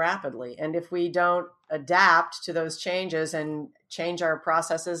changing so rapidly. And if we don't adapt to those changes and change our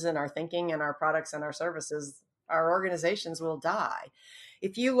processes and our thinking and our products and our services, our organizations will die.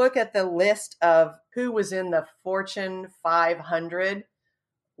 If you look at the list of who was in the Fortune 500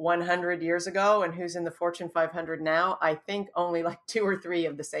 100 years ago and who's in the Fortune 500 now, I think only like 2 or 3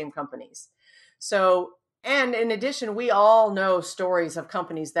 of the same companies. So, and in addition, we all know stories of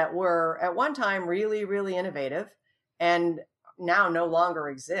companies that were at one time really, really innovative and now no longer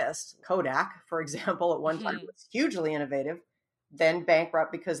exist. Kodak, for example, at one time was hugely innovative, then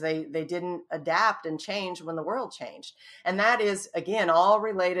bankrupt because they didn't adapt and change when the world changed. And that is, again, all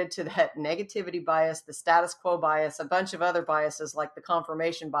related to that negativity bias, the status quo bias, a bunch of other biases like the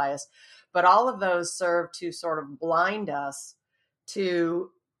confirmation bias. But all of those serve to sort of blind us to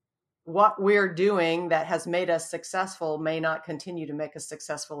what we're doing that has made us successful may not continue to make us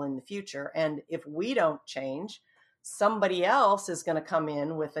successful in the future. And if we don't change, somebody else is going to come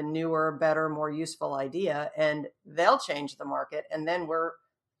in with a newer, better, more useful idea, and they'll change the market. And then we're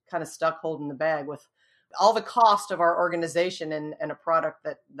kind of stuck holding the bag with all the cost of our organization and a product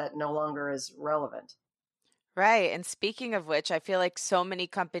that no longer is relevant. Right. And speaking of which, I feel like so many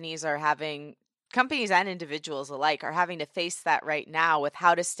companies and individuals alike are having to face that right now with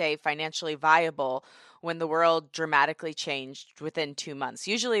how to stay financially viable when the world dramatically changed within 2 months.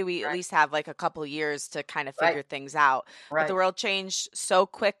 Usually we at least have like a couple years to kind of figure things out. But the world changed so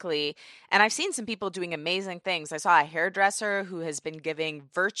quickly. And I've seen some people doing amazing things. I saw a hairdresser who has been giving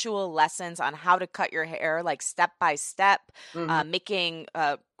virtual lessons on how to cut your hair, like step by step, making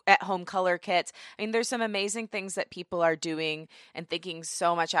at-home color kits. I mean, there's some amazing things that people are doing and thinking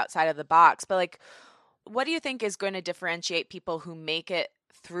so much outside of the box. But like, what do you think is going to differentiate people who make it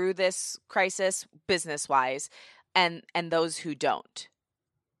through this crisis business-wise and those who don't?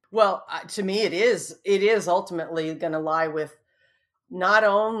 Well, to me, it is ultimately going to lie with not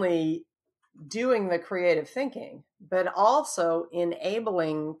only doing the creative thinking, but also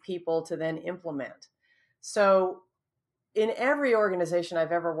enabling people to then implement. So in every organization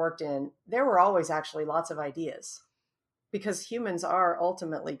I've ever worked in, there were always actually lots of ideas because humans are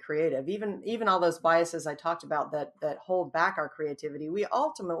ultimately creative. Even all those biases I talked about that hold back our creativity, we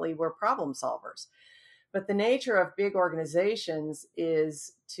ultimately were problem solvers. But the nature of big organizations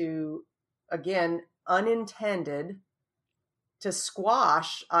is to, again, unintended, to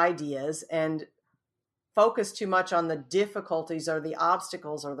squash ideas and focus too much on the difficulties or the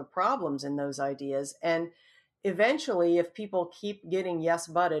obstacles or the problems in those ideas. And eventually, if people keep getting yes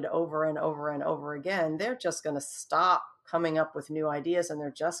butted over and over and over again, they're just going to stop coming up with new ideas and they're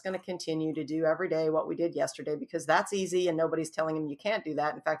just going to continue to do every day what we did yesterday because that's easy and nobody's telling them you can't do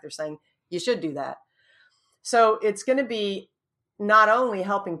that. In fact, they're saying you should do that. So it's going to be not only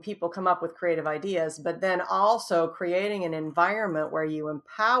helping people come up with creative ideas, but then also creating an environment where you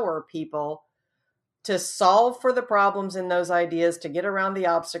empower people to solve for the problems in those ideas, to get around the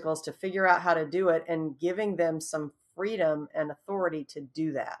obstacles, to figure out how to do it, and giving them some freedom and authority to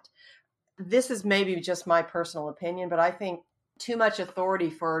do that. This is maybe just my personal opinion, but I think too much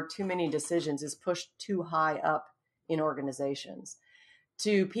authority for too many decisions is pushed too high up in organizations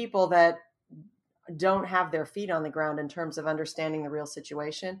to people that don't have their feet on the ground in terms of understanding the real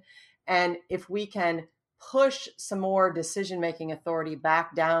situation. And if we can push some more decision-making authority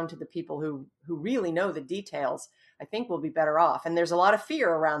back down to the people who really know the details, I think we'll be better off. And there's a lot of fear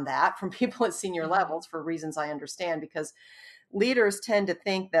around that from people at senior levels for reasons I understand, because leaders tend to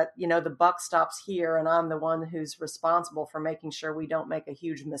think that, the buck stops here and I'm the one who's responsible for making sure we don't make a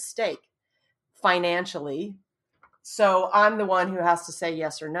huge mistake financially. So I'm the one who has to say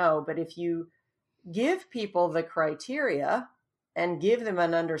yes or no. But if you give people the criteria and give them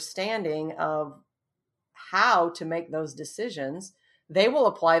an understanding of how to make those decisions, they will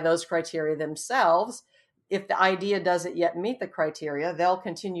apply those criteria themselves. If the idea doesn't yet meet the criteria, they'll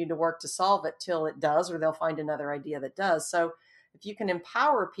continue to work to solve it till it does, or they'll find another idea that does. So if you can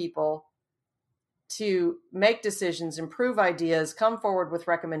empower people to make decisions, improve ideas, come forward with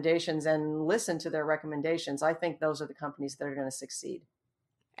recommendations, and listen to their recommendations, I think those are the companies that are going to succeed.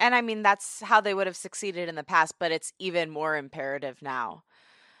 And I mean, that's how they would have succeeded in the past, but it's even more imperative now.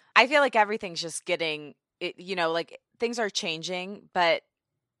 I feel like everything's just getting, like things are changing, but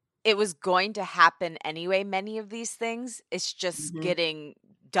it was going to happen anyway. Many of these things, it's just getting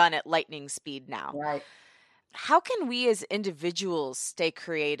done at lightning speed now. Right. How can we as individuals stay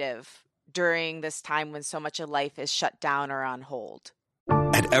creative during this time when so much of life is shut down or on hold?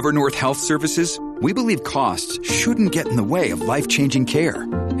 At Evernorth Health Services, we believe costs shouldn't get in the way of life-changing care,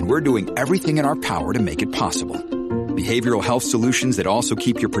 and we're doing everything in our power to make it possible. Behavioral health solutions that also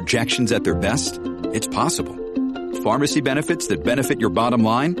keep your projections at their best? It's possible. Pharmacy benefits that benefit your bottom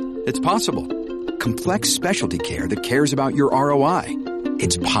line? It's possible. Complex specialty care that cares about your ROI?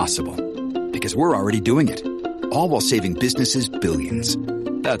 It's possible. Because we're already doing it. All while saving businesses billions.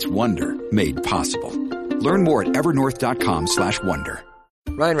 That's Wonder made possible. Learn more at evernorth.com/wonder.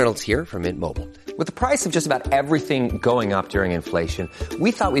 Ryan Reynolds here from Mint Mobile. With the price of just about everything going up during inflation,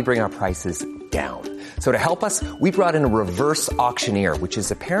 we thought we'd bring our prices down. So to help us, we brought in a reverse auctioneer, which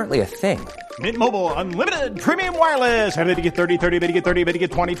is apparently a thing. Mint Mobile Unlimited Premium Wireless. How to get 30, 30, bit to get 30, bit to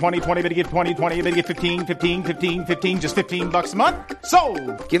get 20, 20, 20, bit to get 20, 20, bit to get 15, 15, 15, 15, just $15 a month?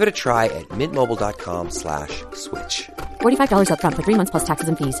 Sold! Give it a try at mintmobile.com/switch. $45 up front for 3 months plus taxes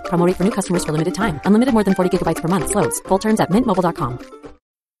and fees. Promo rate for new customers for limited time. Unlimited more than 40 gigabytes per month. Slows full terms at mintmobile.com.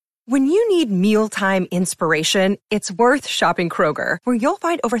 When you need mealtime inspiration, it's worth shopping Kroger, where you'll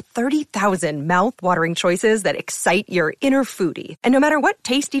find over 30,000 mouth-watering choices that excite your inner foodie. And no matter what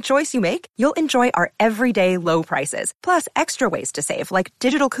tasty choice you make, you'll enjoy our everyday low prices, plus extra ways to save, like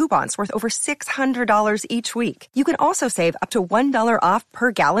digital coupons worth over $600 each week. You can also save up to $1 off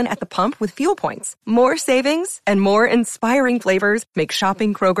per gallon at the pump with fuel points. More savings and more inspiring flavors make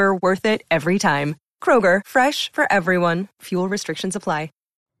shopping Kroger worth it every time. Kroger, fresh for everyone. Fuel restrictions apply.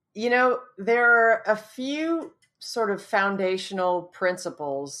 There are a few sort of foundational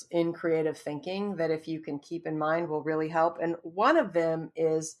principles in creative thinking that if you can keep in mind will really help. And one of them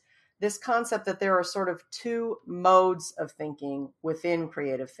is this concept that there are sort of two modes of thinking within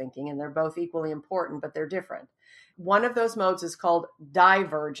creative thinking, and they're both equally important, but they're different. One of those modes is called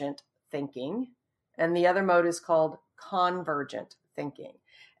divergent thinking, and the other mode is called convergent thinking.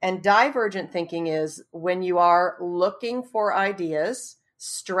 And divergent thinking is when you are looking for ideas,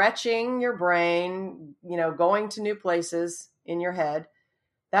 stretching your brain, going to new places in your head.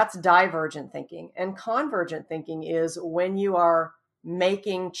 That's divergent thinking. And convergent thinking is when you are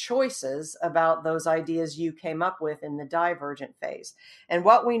making choices about those ideas you came up with in the divergent phase. And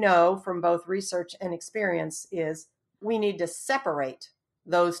what we know from both research and experience is we need to separate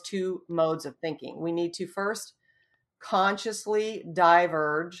those two modes of thinking. We need to first consciously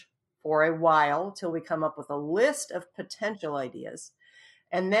diverge for a while till we come up with a list of potential ideas.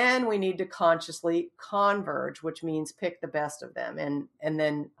 And then we need to consciously converge, which means pick the best of them and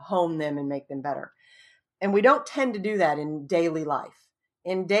then hone them and make them better. And we don't tend to do that in daily life.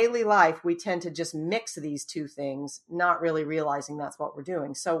 In daily life, we tend to just mix these two things, not really realizing that's what we're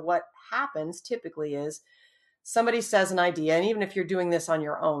doing. So what happens typically is somebody says an idea, and even if you're doing this on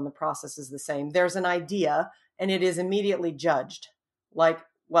your own, the process is the same. There's an idea and it is immediately judged like,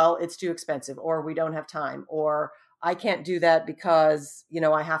 well, it's too expensive, or we don't have time, or I can't do that because,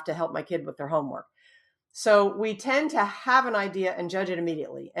 I have to help my kid with their homework. So we tend to have an idea and judge it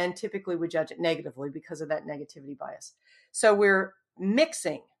immediately. And typically we judge it negatively because of that negativity bias. So we're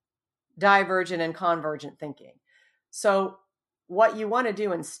mixing divergent and convergent thinking. So what you want to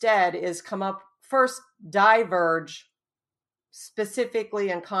do instead is come up first, diverge specifically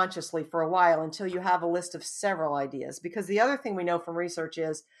and consciously for a while until you have a list of several ideas. Because the other thing we know from research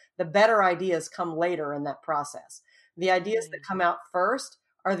is the better ideas come later in that process. The ideas that come out first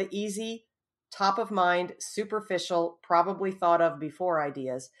are the easy, top of mind, superficial, probably thought of before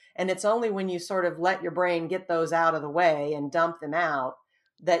ideas. And it's only when you sort of let your brain get those out of the way and dump them out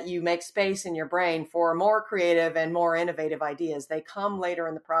that you make space in your brain for more creative and more innovative ideas. They come later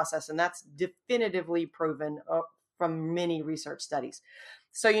in the process, and that's definitively proven from many research studies.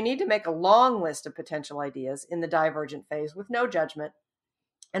 So you need to make a long list of potential ideas in the divergent phase with no judgment.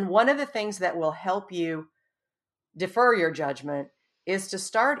 And one of the things that will help you defer your judgment is to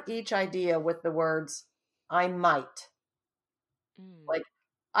start each idea with the words, I might. Like,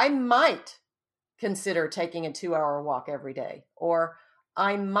 I might consider taking a 2-hour walk every day, or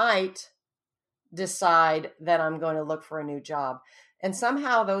I might decide that I'm going to look for a new job. And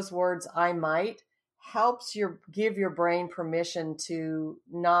somehow those words, I might, helps give your brain permission to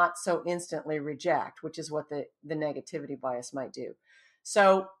not so instantly reject, which is what the negativity bias might do.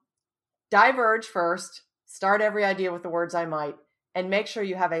 So diverge first, start every idea with the words I might, and make sure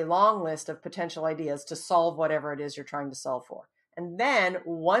you have a long list of potential ideas to solve whatever it is you're trying to solve for. And then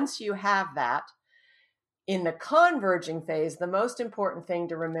once you have that, in the converging phase, the most important thing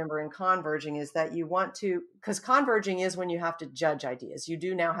to remember in converging is that you want to, because converging is when you have to judge ideas. You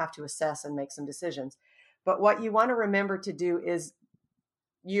do now have to assess and make some decisions. But what you want to remember to do is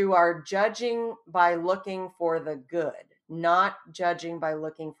you are judging by looking for the good, not judging by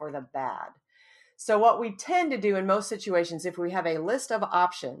looking for the bad. So what we tend to do in most situations, if we have a list of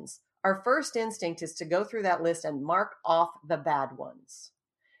options, our first instinct is to go through that list and mark off the bad ones.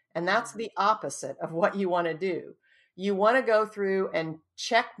 And that's the opposite of what you want to do. You want to go through and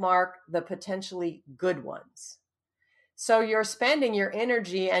check mark the potentially good ones. So you're spending your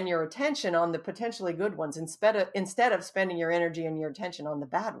energy and your attention on the potentially good ones instead of spending your energy and your attention on the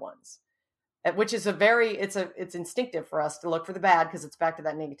bad ones, which is it's instinctive for us to look for the bad because it's back to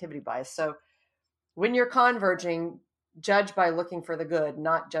that negativity bias. So when you're converging, judge by looking for the good,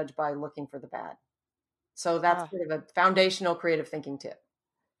 not judge by looking for the bad. So that's sort of a foundational creative thinking tip.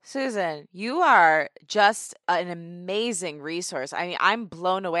 Susan, you are just an amazing resource. I mean, I'm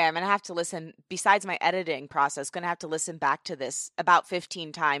blown away. I'm going to have to listen, besides my editing process, going to have to listen back to this about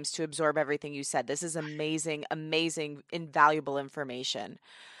 15 times to absorb everything you said. This is amazing, amazing, invaluable information.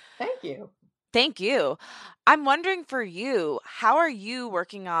 Thank you. Thank you. I'm wondering for you, how are you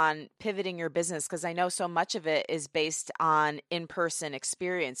working on pivoting your business? Because I know so much of it is based on in-person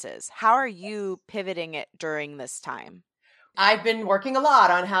experiences. How are you pivoting it during this time? I've been working a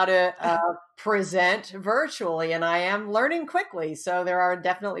lot on how to present virtually, and I am learning quickly. So there are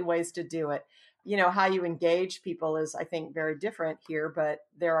definitely ways to do it. You know, how you engage people is, I think, very different here, but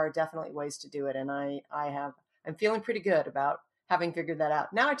there are definitely ways to do it. And I'm feeling pretty good about having figured that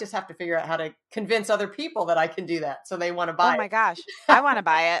out. Now I just have to figure out how to convince other people that I can do that so they want to buy it. Oh my gosh, I want to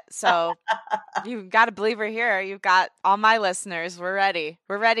buy it. So you've got to believe we're here. You've got all my listeners. We're ready.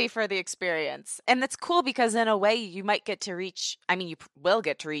 We're ready for the experience. And that's cool because in a way you might get to reach, you will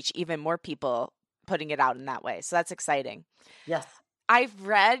get to reach even more people putting it out in that way. So that's exciting. Yes. I've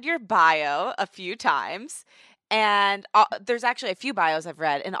read your bio a few times. And there's actually a few bios I've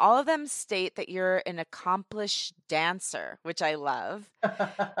read, and all of them state that you're an accomplished dancer, which I love.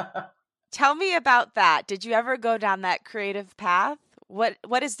 Tell me about that. Did you ever go down that creative path?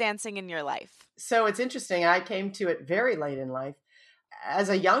 What is dancing in your life? So it's interesting. I came to it very late in life. As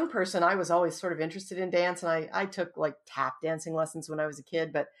a young person, I was always sort of interested in dance, and I took like tap dancing lessons when I was a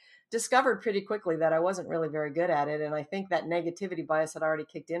kid, but discovered pretty quickly that I wasn't really very good at it. And I think that negativity bias had already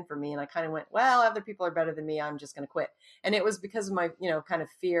kicked in for me. And I kind of went, well, other people are better than me. I'm just going to quit. And it was because of my, kind of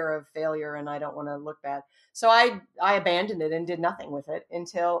fear of failure. And I don't want to look bad. So I abandoned it and did nothing with it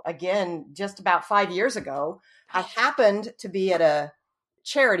until, again, just about 5 years ago, I happened to be at a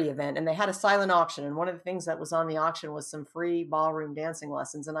charity event and they had a silent auction. And one of the things that was on the auction was some free ballroom dancing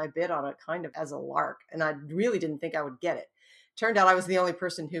lessons. And I bid on it kind of as a lark. And I really didn't think I would get it. Turned out I was the only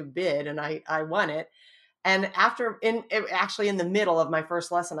person who bid and I won it. And actually in the middle of my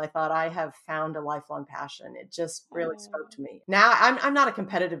first lesson, I thought I have found a lifelong passion. It just really spoke to me. Now I'm not a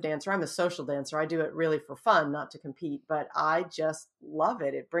competitive dancer. I'm a social dancer. I do it really for fun, not to compete, but I just love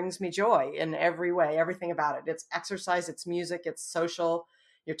it. It brings me joy in every way, everything about it. It's exercise, it's music, it's social.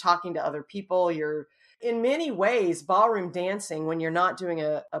 You're talking to other people. In many ways, ballroom dancing, when you're not doing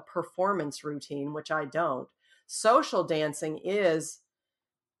a performance routine, which I don't, social dancing is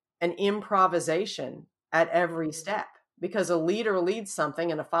an improvisation at every step because a leader leads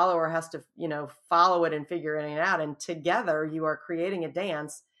something and a follower has to, follow it and figure it out. And together you are creating a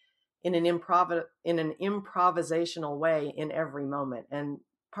dance in an improvisational way in every moment. And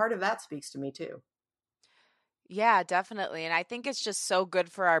part of that speaks to me too. Yeah, definitely. And I think it's just so good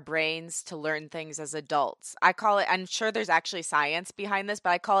for our brains to learn things as adults. I call it, I'm sure there's actually science behind this, but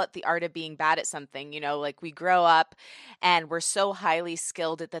I call it the art of being bad at something. Like we grow up and we're so highly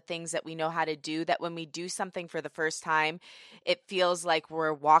skilled at the things that we know how to do that when we do something for the first time, it feels like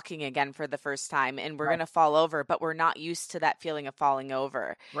we're walking again for the first time and we're Right. going to fall over, but we're not used to that feeling of falling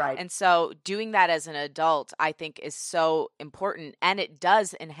over. Right. And so doing that as an adult, I think is so important, and it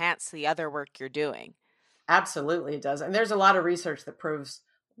does enhance the other work you're doing. Absolutely, it does. And there's a lot of research that proves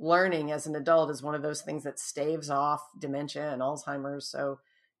learning as an adult is one of those things that staves off dementia and Alzheimer's. So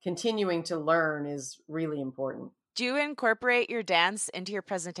continuing to learn is really important. Do you incorporate your dance into your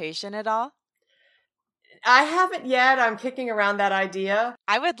presentation at all? I haven't yet. I'm kicking around that idea.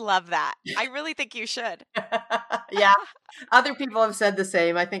 I would love that. I really think you should. Yeah. Other people have said the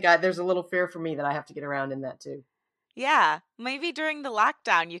same. I think there's a little fear for me that I have to get around in that too. Yeah, maybe during the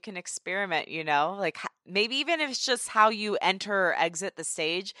lockdown you can experiment, like maybe even if it's just how you enter or exit the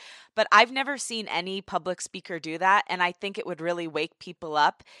stage. But I've never seen any public speaker do that, and I think it would really wake people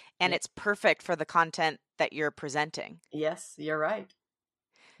up, and it's perfect for the content that you're presenting. Yes, you're right.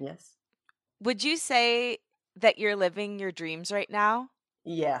 Yes. Would you say that you're living your dreams right now?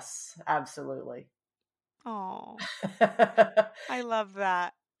 Yes, absolutely. Oh, I love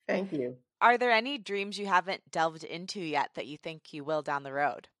that. Thank you. Are there any dreams you haven't delved into yet that you think you will down the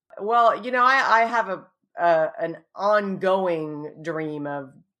road? Well, I have an ongoing dream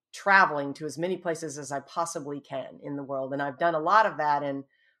of traveling to as many places as I possibly can in the world. And I've done a lot of that and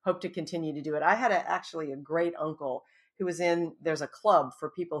hope to continue to do it. I had actually a great uncle who was there's a club for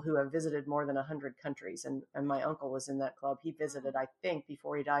people who have visited more than 100 countries. And my uncle was in that club. He visited, I think,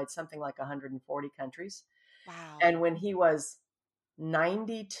 before he died, something like 140 countries. Wow. And when he was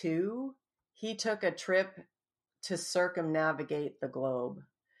 92, he took a trip to circumnavigate the globe.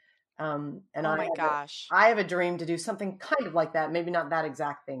 And oh my gosh. I have a dream to do something kind of like that. Maybe not that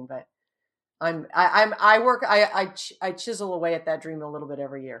exact thing, but I chisel away at that dream a little bit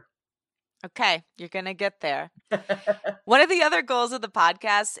every year. Okay, you're going to get there. One of the other goals of the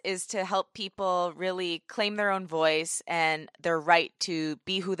podcast is to help people really claim their own voice and their right to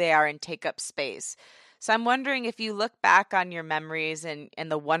be who they are and take up space. So I'm wondering, if you look back on your memories and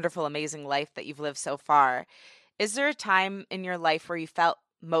the wonderful, amazing life that you've lived so far, is there a time in your life where you felt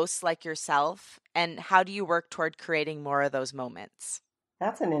most like yourself? And how do you work toward creating more of those moments?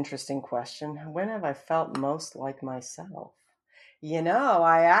 That's an interesting question. When have I felt most like myself?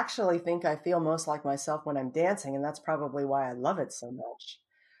 I actually think I feel most like myself when I'm dancing, and that's probably why I love it so much.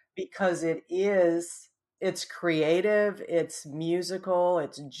 Because it's creative, it's musical,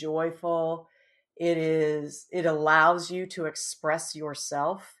 it's joyful. It allows you to express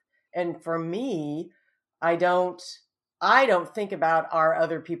yourself. And for me, I don't think about, are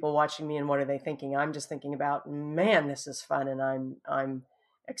other people watching me and what are they thinking? I'm just thinking about, man, this is fun. And I'm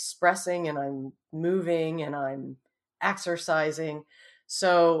expressing and I'm moving and I'm exercising.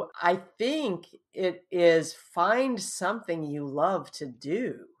 So I think it is find something you love to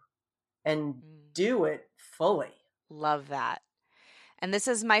do and do it fully. Love that. And this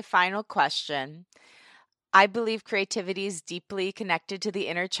is my final question. I believe creativity is deeply connected to the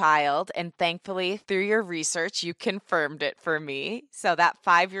inner child, and thankfully, through your research, you confirmed it for me. So that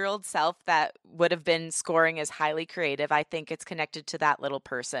 5-year-old self that would have been scoring as highly creative, I think it's connected to that little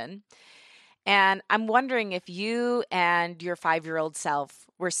person. And I'm wondering, if you and your 5-year-old self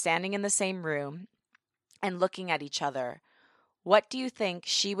were standing in the same room and looking at each other, what do you think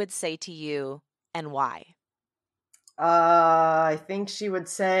she would say to you and why? I think she would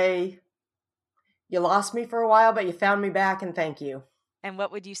say, you lost me for a while, but you found me back, and thank you. And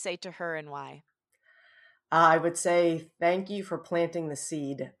what would you say to her and why? I would say, thank you for planting the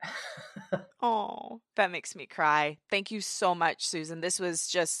seed. Oh, that makes me cry. Thank you so much, Susan. This was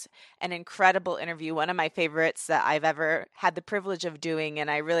just an incredible interview, one of my favorites that I've ever had the privilege of doing, and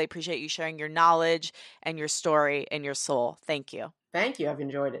I really appreciate you sharing your knowledge and your story and your soul. Thank you. Thank you. I've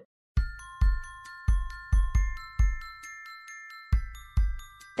enjoyed it.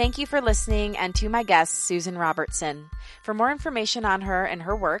 Thank you for listening, and to my guest, Susan Robertson. For more information on her and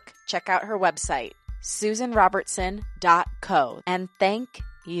her work, check out her website, susanrobertson.co. And thank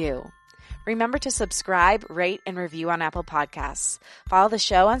you. Remember to subscribe, rate, and review on Apple Podcasts. Follow the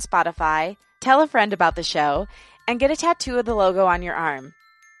show on Spotify, tell a friend about the show, and get a tattoo of the logo on your arm.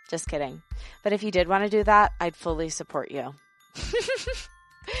 Just kidding. But if you did want to do that, I'd fully support you.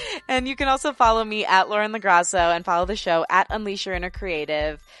 And you can also follow me at Lauren LaGrasso and follow the show at Unleash Your Inner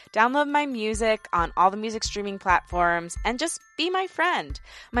Creative. Download my music on all the music streaming platforms and just be my friend.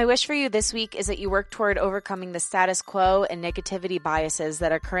 My wish for you this week is that you work toward overcoming the status quo and negativity biases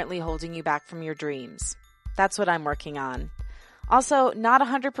that are currently holding you back from your dreams. That's what I'm working on. Also, not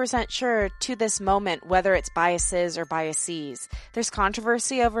 100% sure to this moment whether it's biases or biases. There's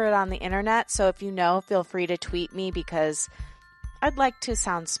controversy over it on the internet, so if you know, feel free to tweet me because I'd like to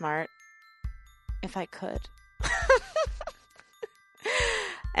sound smart. If I could.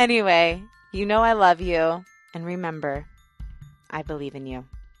 Anyway, you know I love you, and remember, I believe in you.